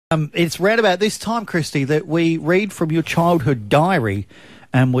It's round about this time, Krysti, that we read from your childhood diary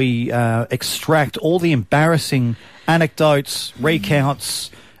and we extract all the embarrassing anecdotes,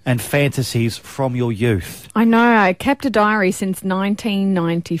 recounts and fantasies from your youth. I know. I kept a diary since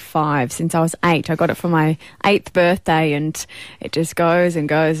 1995, since I was 8. I got it for my 8th birthday, and it just goes and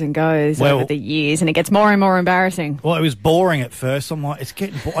goes and goes over the years, and it gets more and more embarrassing. Well, it was boring at first. I'm like, it's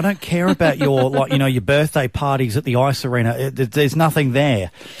getting I don't care about your, your birthday parties at the ice arena. There's nothing there.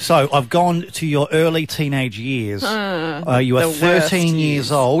 So I've gone to your early teenage years. You are 13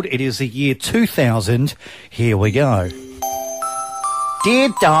 years old. It is the year 2000. Here we go. Dear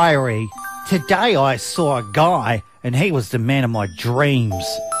Diary, today I saw a guy and he was the man of my dreams.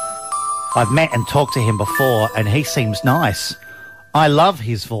 I've met and talked to him before and he seems nice. I love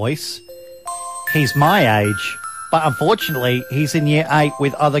his voice. He's my age, but unfortunately he's in year 8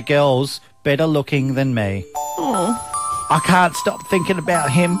 with other girls better looking than me. Oh. I can't stop thinking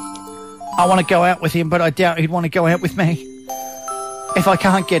about him. I want to go out with him, but I doubt he'd want to go out with me. If I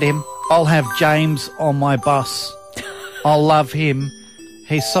can't get him, I'll have James on my bus. I'll love him.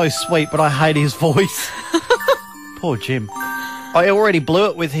 He's so sweet, but I hate his voice. Poor Jim. I already blew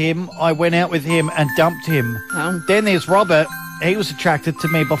it with him. I went out with him and dumped him. Oh. Then there's Robert. He was attracted to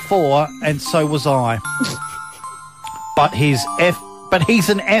me before, and so was I. But he's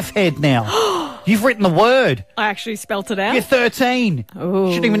an F-head now. You've written the word. I actually spelt it out. You're 13. Ooh. You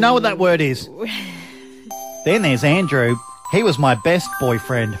shouldn't even know what that word is. Then there's Andrew. He was my best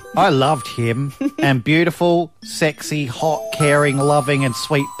boyfriend. I loved him. And beautiful, sexy, hot, caring, loving and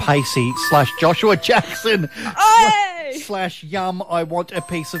sweet Pacey / Joshua Jackson / yum, I want a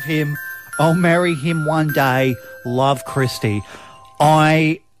piece of him. I'll marry him one day. Love, Krysti.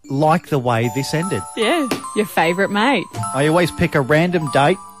 I like the way this ended. Yeah, your favourite mate. I always pick a random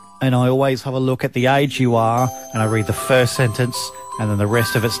date and I always have a look at the age you are and I read the first sentence and then the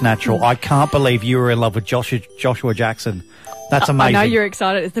rest of it's natural. I can't believe you were in love with Joshua Jackson. That's amazing. I know you're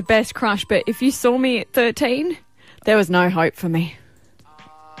excited. It's the best crush, but if you saw me at 13, there was no hope for me.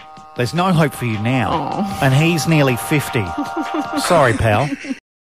 There's no hope for you now. Oh. And he's nearly 50. Sorry, pal.